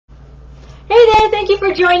Hey there, thank you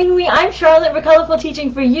for joining me. I'm Charlotte for Colorful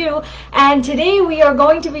Teaching for You, and today we are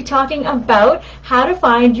going to be talking about how to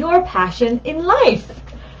find your passion in life.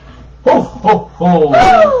 Ho, ho,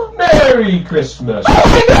 ho! Merry Christmas! Oh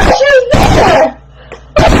my gosh, who's there?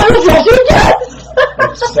 Oh my gosh,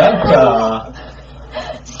 It's Santa!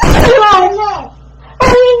 Santa!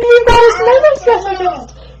 You've got a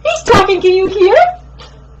special. He's talking, can you hear?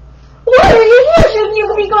 Why are you here? Shouldn't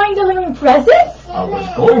you be going delivering presents? I was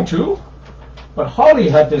going to, but Holly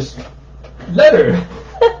had this letter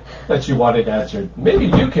that she wanted answered. Maybe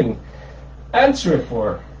you can answer it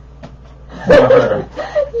for her.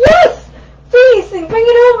 Yes! Please, bring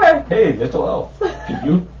it over. Hey, little elf, can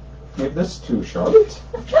you give this to Charlotte?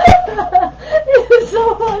 It was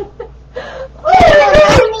so fun.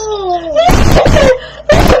 You've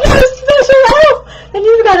got a special elf, and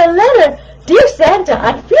you've got a letter. Dear Santa,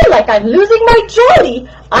 I feel like I'm losing my joy.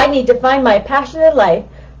 I need to find my passion in life.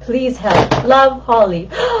 Please help. Love, Holly.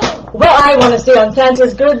 Well, I want to stay on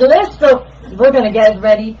Santa's good list, so we're going to get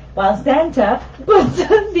ready while Santa puts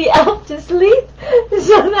the elf to sleep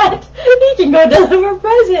so that he can go deliver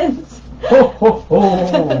presents. Ho, ho,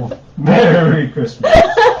 ho! Merry Christmas!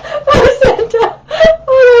 Oh, Santa!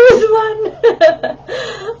 Oh, that was fun!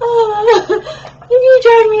 If you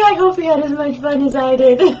joined me, I hope you had as much fun as I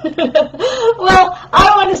did. Well,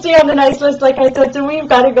 I want to stay on the nice list, like I said, so we've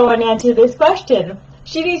got to go and answer this question.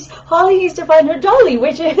 Holly needs to find her dolly,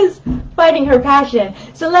 which is finding her passion.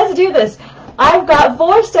 So let's do this. I've got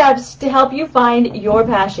 4 steps to help you find your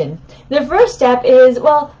passion. The first step is,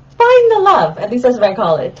 well, find the love. At least that's what I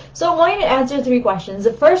call it. So I want you to answer 3 questions.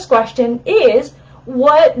 The first question is,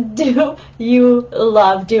 what do you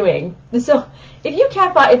love doing? So if you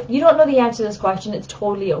don't know the answer to this question, it's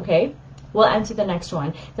totally okay. We'll answer the next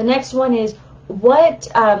one. The next one is, what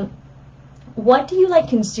do you like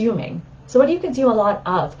consuming? So what do you consume a lot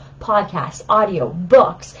of? Podcasts, audio,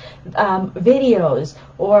 books, videos,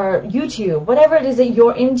 or YouTube, whatever it is that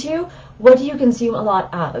you're into, what do you consume a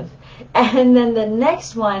lot of? And then the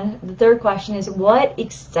next one, the third question is, what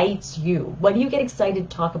excites you? What do you get excited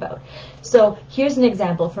to talk about? So here's an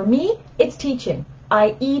example. For me, it's teaching.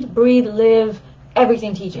 I eat, breathe, live,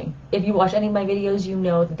 everything teaching. If you watch any of my videos, you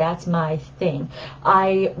know that that's my thing.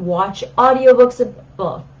 I watch audiobooks,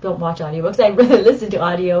 well, don't watch audiobooks, I really listen to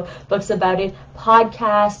audiobooks about it,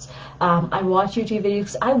 podcasts, I watch YouTube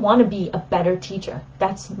videos. I want to be a better teacher.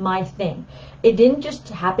 That's my thing. It didn't just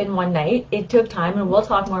happen one night. It took time, and we'll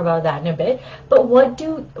talk more about that in a bit. But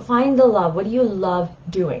find the love. What do you love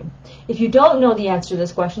doing? If you don't know the answer to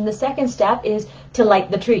this question, the second step is to light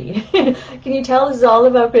the tree. Can you tell this is all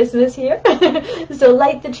about Christmas here? So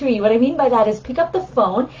light the tree. What I mean by that is pick up the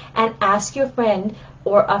phone and ask your friend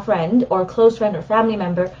or a close friend or family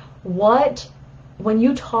member, when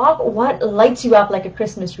you talk, what lights you up like a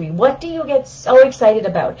Christmas tree? What do you get so excited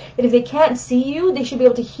about? And if they can't see you, they should be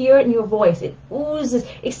able to hear it in your voice. It oozes,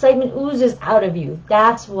 excitement oozes out of you.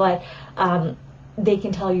 That's what they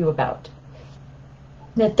can tell you about.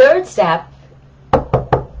 The third step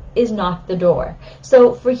is knock the door.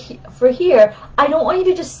 So for here, I don't want you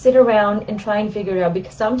to just sit around and try and figure it out,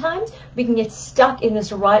 because sometimes we can get stuck in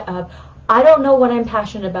this rut of, I don't know what I'm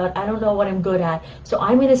passionate about. I don't know what I'm good at. So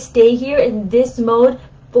I'm going to stay here in this mode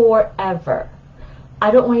forever.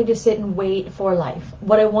 I don't want you to sit and wait for life.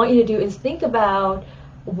 What I want you to do is think about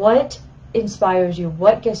what inspires you,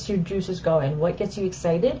 what gets your juices going, what gets you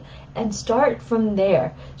excited, and start from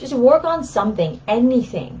there. Just work on something,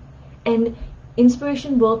 anything, and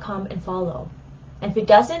inspiration will come and follow. And if it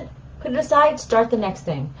doesn't, put it aside, start the next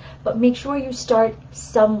thing. But make sure you start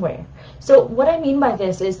somewhere. So what I mean by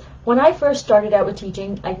this is, when I first started out with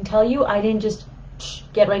teaching, I can tell you I didn't just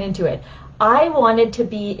get right into it. I wanted to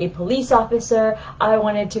be a police officer. I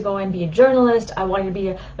wanted to go and be a journalist. I wanted to be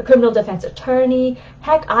a criminal defense attorney.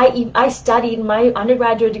 Heck, I studied, my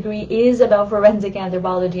undergraduate degree is about forensic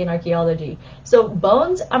anthropology and archaeology. So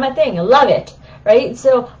bones are my thing. I love it, right?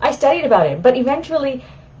 So I studied about it. But eventually,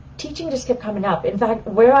 teaching just kept coming up. In fact,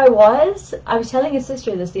 I was telling a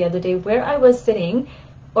sister this the other day, where I was sitting,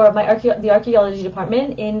 or the archaeology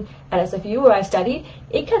department at SFU where I studied,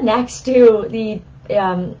 it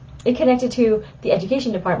connected to the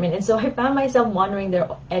education department, and so I found myself wandering there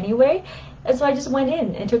anyway, and so I just went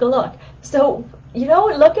in and took a look. So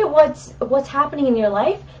look at what's happening in your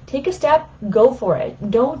life. Take a step, go for it.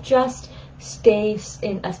 Don't just stay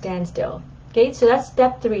in a standstill. Okay, so that's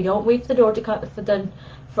step 3. Don't wait for the door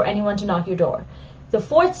for anyone to knock your door. The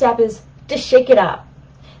 4th step is to shake it up.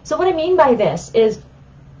 So what I mean by this is,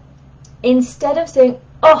 instead of saying,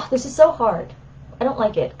 oh, this is so hard, I don't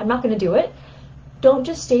like it, I'm not going to do it, don't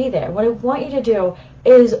just stay there. What I want you to do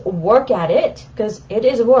is work at it, because it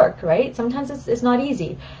is work, right? Sometimes it's not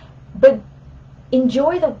easy, but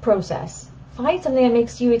enjoy the process. Find something that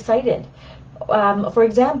makes you excited. For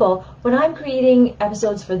example, when I'm creating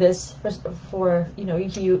episodes for this, for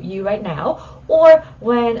you right now, or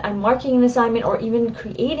when I'm marking an assignment, or even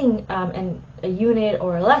creating a unit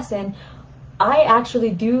or a lesson, I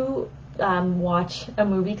actually do watch a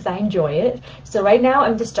movie because I enjoy it. So right now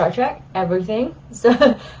I'm to Star Trek, everything. So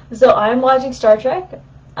I'm watching Star Trek.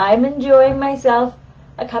 I'm enjoying myself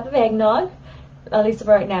a cup of eggnog, at least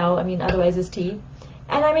for right now. I mean, otherwise it's tea.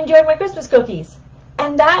 And I'm enjoying my Christmas cookies.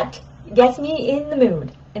 And that gets me in the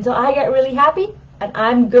mood. And so I get really happy, and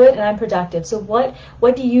I'm good, and I'm productive. So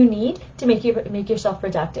what do you need to make yourself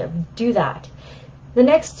productive? Do that.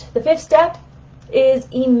 The fifth step is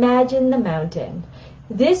imagine the mountain.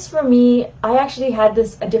 This, for me, I actually had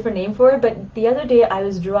a different name for it, but the other day I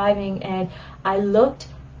was driving and I looked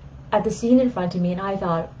at the scene in front of me and I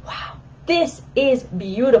thought, wow, this is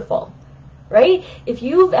beautiful, right? If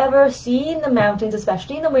you've ever seen the mountains,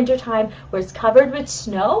 especially in the wintertime where it's covered with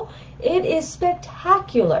snow, it is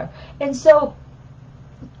spectacular. And so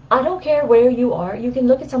I don't care where you are, you can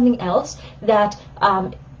look at something else that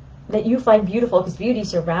you find beautiful, because beauty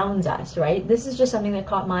surrounds us, right? This is just something that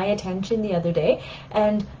caught my attention the other day,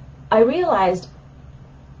 and I realized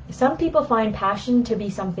some people find passion to be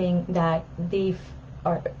something that they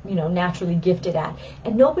are, naturally gifted at,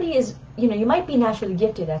 and nobody is, you might be naturally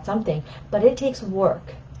gifted at something, but it takes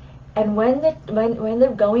work. And when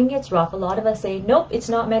the going gets rough, a lot of us say, nope, it's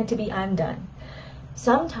not meant to be, I'm done.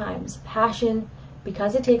 Sometimes passion,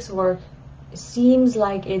 because it takes work, seems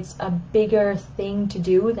like it's a bigger thing to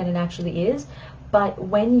do than it actually is, but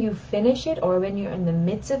when you finish it, or when you're in the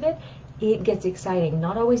midst of it, it gets exciting,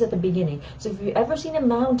 not always at the beginning. So if you've ever seen a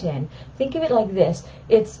mountain, think of it like this.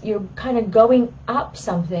 You're kind of going up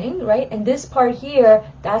something, right? And this part here,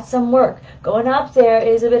 that's some work. Going up there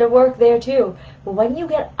is a bit of work there too. But when you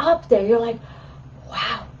get up there, you're like,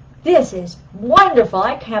 wow, this is wonderful.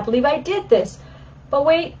 I can't believe I did this. But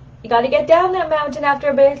wait, you got to get down that mountain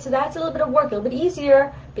after a bit, so that's a little bit of work, a little bit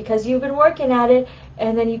easier because you've been working at it,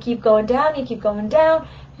 and then you keep going down, and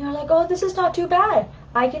you're like, oh, this is not too bad.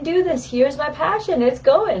 I can do this. Here's my passion. It's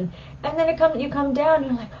going. And then you come down, and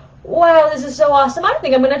you're like, wow, this is so awesome. I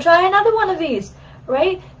think I'm going to try another one of these,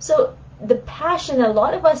 right? So the passion a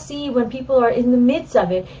lot of us see when people are in the midst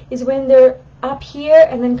of it is when they're up here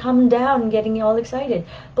and then come down and getting all excited,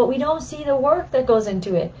 but we don't see the work that goes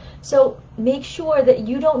into it. So make sure that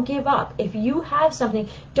you don't give up. If you have something,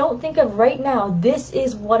 don't think of right now, this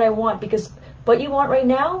is what I want, because what you want right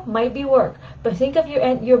now might be work, but think of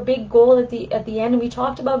your big goal at the end. And we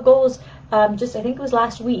talked about goals I think it was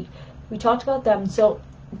last week, we talked about them. So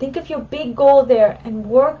think of your big goal there and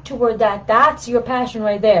work toward that. That's your passion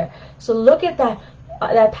right there. So look at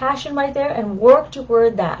that passion right there and work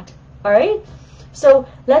toward that. All right, so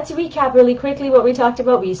let's recap really quickly what we talked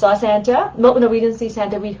about. We saw Santa. No, we didn't see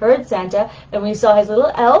Santa. We heard Santa, and we saw his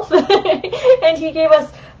little elf, and he gave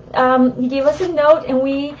us a note, and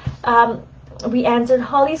we answered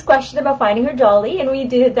Holly's question about finding her jolly, and we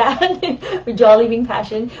did that. With jolly being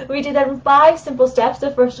passion, we did that in 5 simple steps. The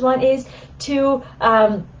first one is to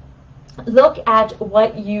look at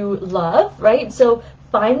what you love, right? So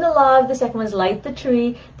find the love. The second one is light the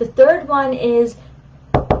tree. The third one is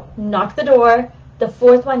knock the door. The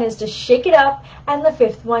fourth one is to shake it up, and the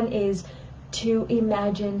fifth one is to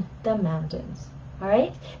imagine the mountains. All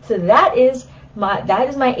right, so that is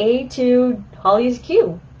my A to Holly's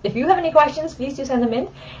Q. If you have any questions, please do send them in.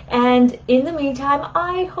 And in the meantime,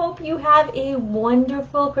 I hope you have a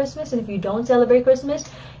wonderful Christmas, and if you don't celebrate Christmas,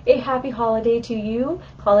 a happy holidays to you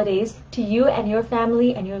and your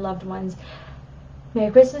family and your loved ones.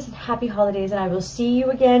 Merry Christmas and happy holidays, and I will see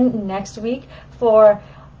you again next week for,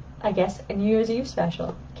 I guess, a New Year's Eve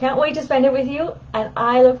special. Can't wait to spend it with you, and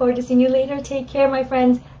I look forward to seeing you later. Take care, my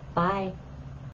friends. Bye.